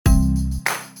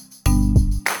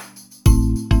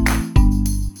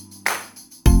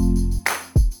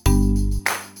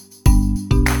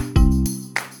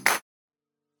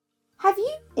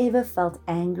ever felt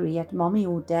angry at mommy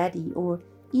or daddy or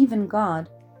even God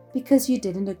because you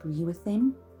didn't agree with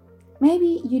them?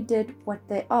 Maybe you did what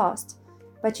they asked,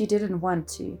 but you didn't want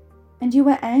to, and you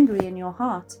were angry in your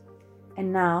heart,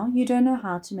 and now you don't know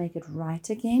how to make it right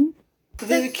again?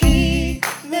 The key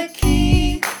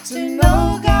to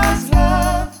know God's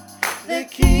love. The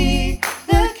key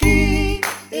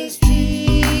is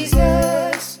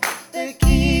Jesus. The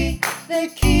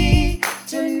key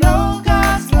to know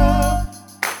God's love.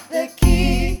 The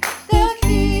key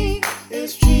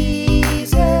is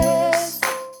Jesus.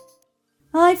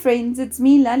 Hi friends, it's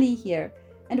me Lali here,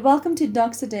 and welcome to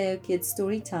Doxodeo Kids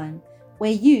Story Time,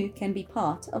 where you can be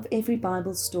part of every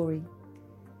Bible story.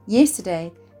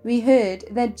 Yesterday, we heard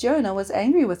that Jonah was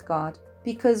angry with God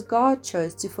because God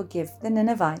chose to forgive the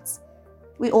Ninevites.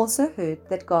 We also heard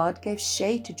that God gave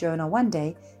shade to Jonah one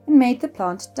day and made the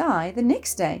plant die the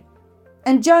next day.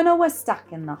 And Jonah was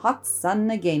stuck in the hot sun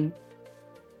again.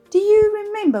 Do you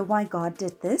remember why God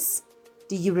did this?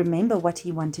 Do you remember what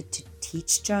he wanted to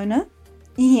teach Jonah?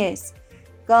 Yes,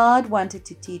 God wanted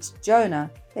to teach Jonah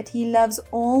that he loves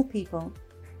all people.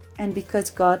 And because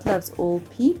God loves all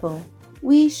people,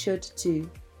 we should too.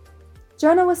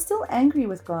 Jonah was still angry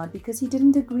with God because he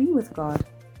didn't agree with God.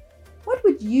 What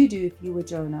would you do if you were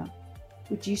Jonah?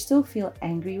 Would you still feel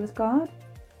angry with God?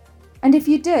 And if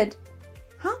you did,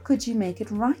 how could you make it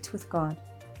right with God?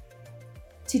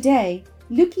 Today,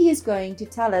 Luki is going to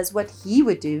tell us what he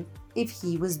would do if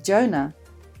he was Jonah.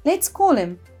 Let's call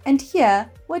him and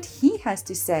hear what he has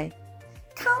to say.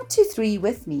 Count to 3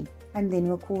 with me and then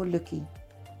we'll call Luki.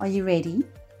 Are you ready?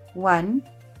 1,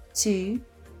 2,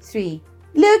 3.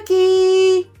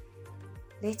 Luki!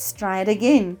 Let's try it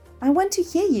again. I want to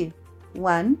hear you.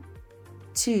 1,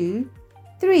 2,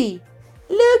 3.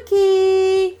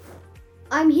 Luki!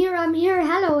 I'm here.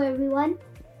 Hello, everyone.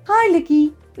 Hi,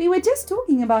 Luki. We were just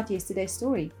talking about yesterday's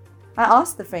story. I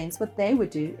asked the friends what they would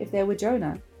do if they were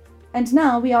Jonah. And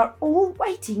now we are all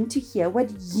waiting to hear what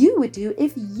you would do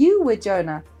if you were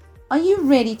Jonah. Are you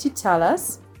ready to tell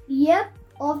us? Yep.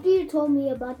 After you told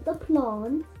me about the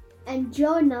plant and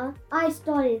Jonah, I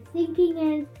started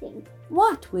thinking.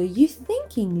 What were you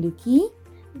thinking, Luki?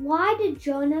 Why did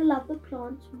Jonah love the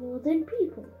plants more than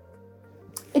people?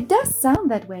 It does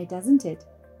sound that way, doesn't it?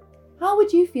 How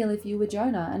would you feel if you were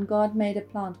Jonah and God made a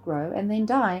plant grow and then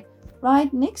die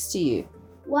right next to you?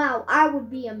 Wow, I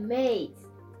would be amazed.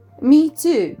 Me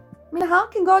too. I mean, how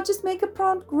can God just make a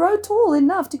plant grow tall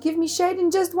enough to give me shade in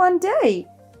just one day?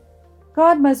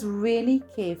 God must really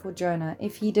care for Jonah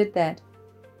if he did that.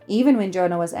 Even when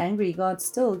Jonah was angry, God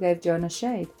still gave Jonah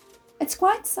shade. It's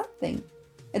quite something.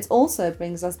 It also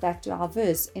brings us back to our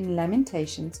verse in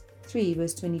Lamentations 3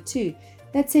 verse 22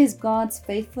 that says God's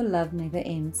faithful love never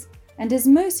ends and his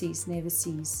mercies never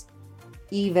cease.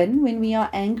 Even when we are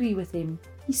angry with him,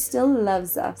 he still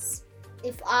loves us.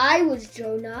 If I was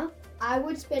Jonah, I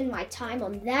would spend my time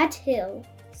on that hill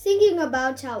thinking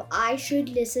about how I should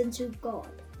listen to God.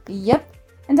 Yep,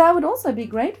 and I would also be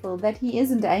grateful that he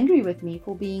isn't angry with me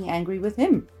for being angry with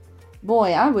him.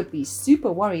 Boy, I would be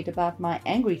super worried about my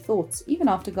angry thoughts even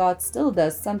after God still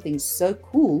does something so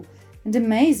cool and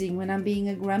amazing when I'm being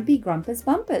a grumpy grumpus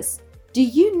bumpus. Do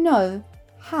you know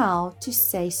how to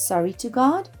say sorry to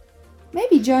God?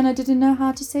 Maybe Jonah didn't know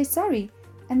how to say sorry,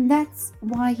 and that's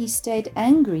why he stayed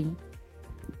angry.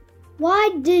 Why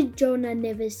did Jonah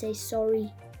never say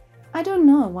sorry? I don't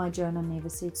know why Jonah never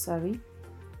said sorry.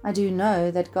 I do know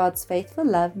that God's faithful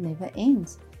love never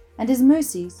ends, and his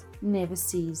mercies never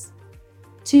cease.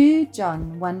 2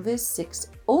 John 1 verse 6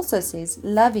 also says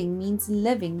loving means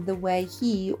living the way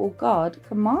he or God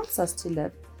commands us to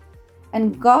live.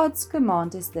 And God's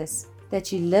command is this,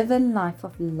 that you live a life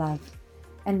of love.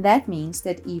 And that means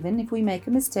that even if we make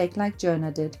a mistake like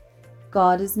Jonah did,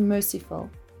 God is merciful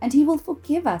and he will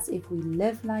forgive us if we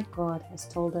live like God has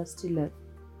told us to live.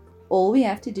 All we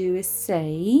have to do is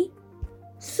say,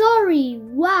 sorry.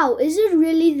 Wow, is it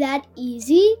really that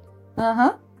easy?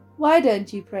 Why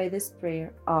don't you pray this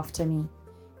prayer after me?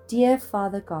 Dear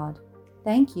Father God,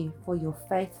 thank you for your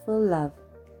faithful love.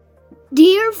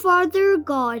 Dear Father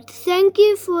God, thank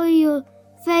you for your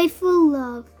faithful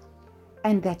love.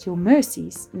 And that your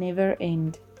mercies never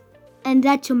end. And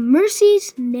that your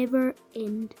mercies never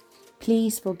end.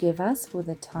 Please forgive us for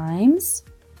the times.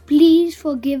 Please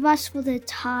forgive us for the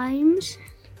times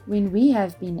when we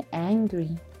have been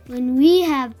angry. When we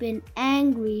have been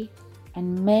angry.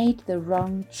 And made the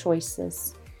wrong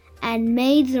choices.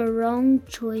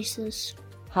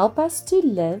 Help us to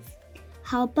live.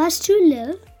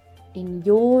 In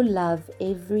your love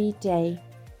every day.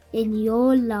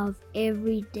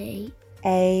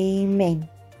 Amen.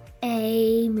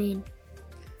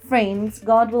 Friends,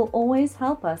 God will always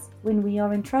help us when we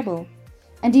are in trouble,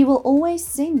 and He will always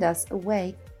send us a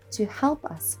way to help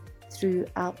us through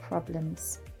our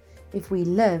problems if we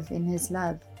live in His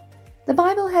love. The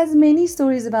Bible has many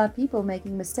stories about people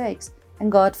making mistakes and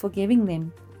God forgiving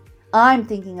them. I'm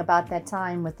thinking about that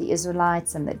time with the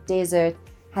Israelites in the desert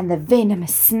and the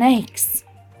venomous snakes.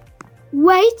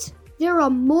 Wait, there are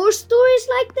more stories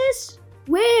like this?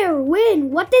 Where? When?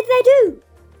 What did they do?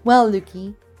 Well,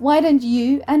 Luki, why don't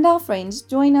you and our friends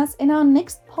join us in our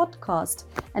next podcast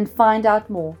and find out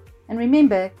more? And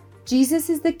remember,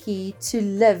 Jesus is the key to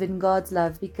live in God's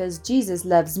love because Jesus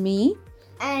loves me.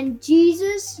 And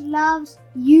Jesus loves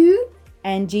you.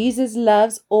 And Jesus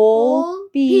loves all All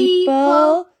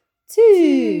people people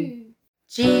too.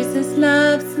 Jesus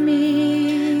loves me